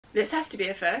This has to be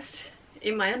a first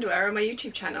in my underwear on my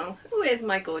YouTube channel with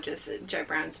my gorgeous Joe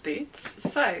Brown's boots,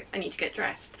 so I need to get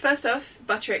dressed. First off,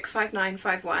 Butterick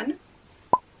 5951.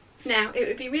 Now, it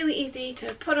would be really easy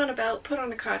to put on a belt, put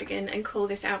on a cardigan and call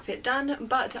this outfit done,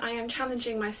 but I am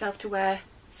challenging myself to wear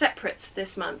separates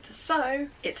this month, so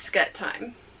it's skirt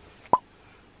time.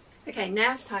 Okay,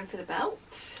 now it's time for the belt.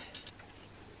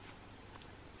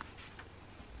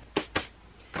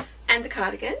 And the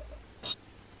cardigan.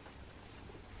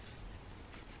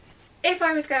 If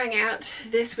I was going out,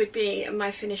 this would be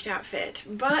my finished outfit,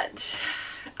 but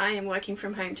I am working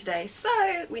from home today,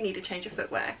 so we need a change of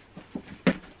footwear.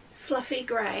 Fluffy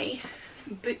grey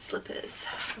boot slippers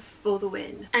for the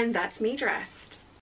win. And that's me dressed.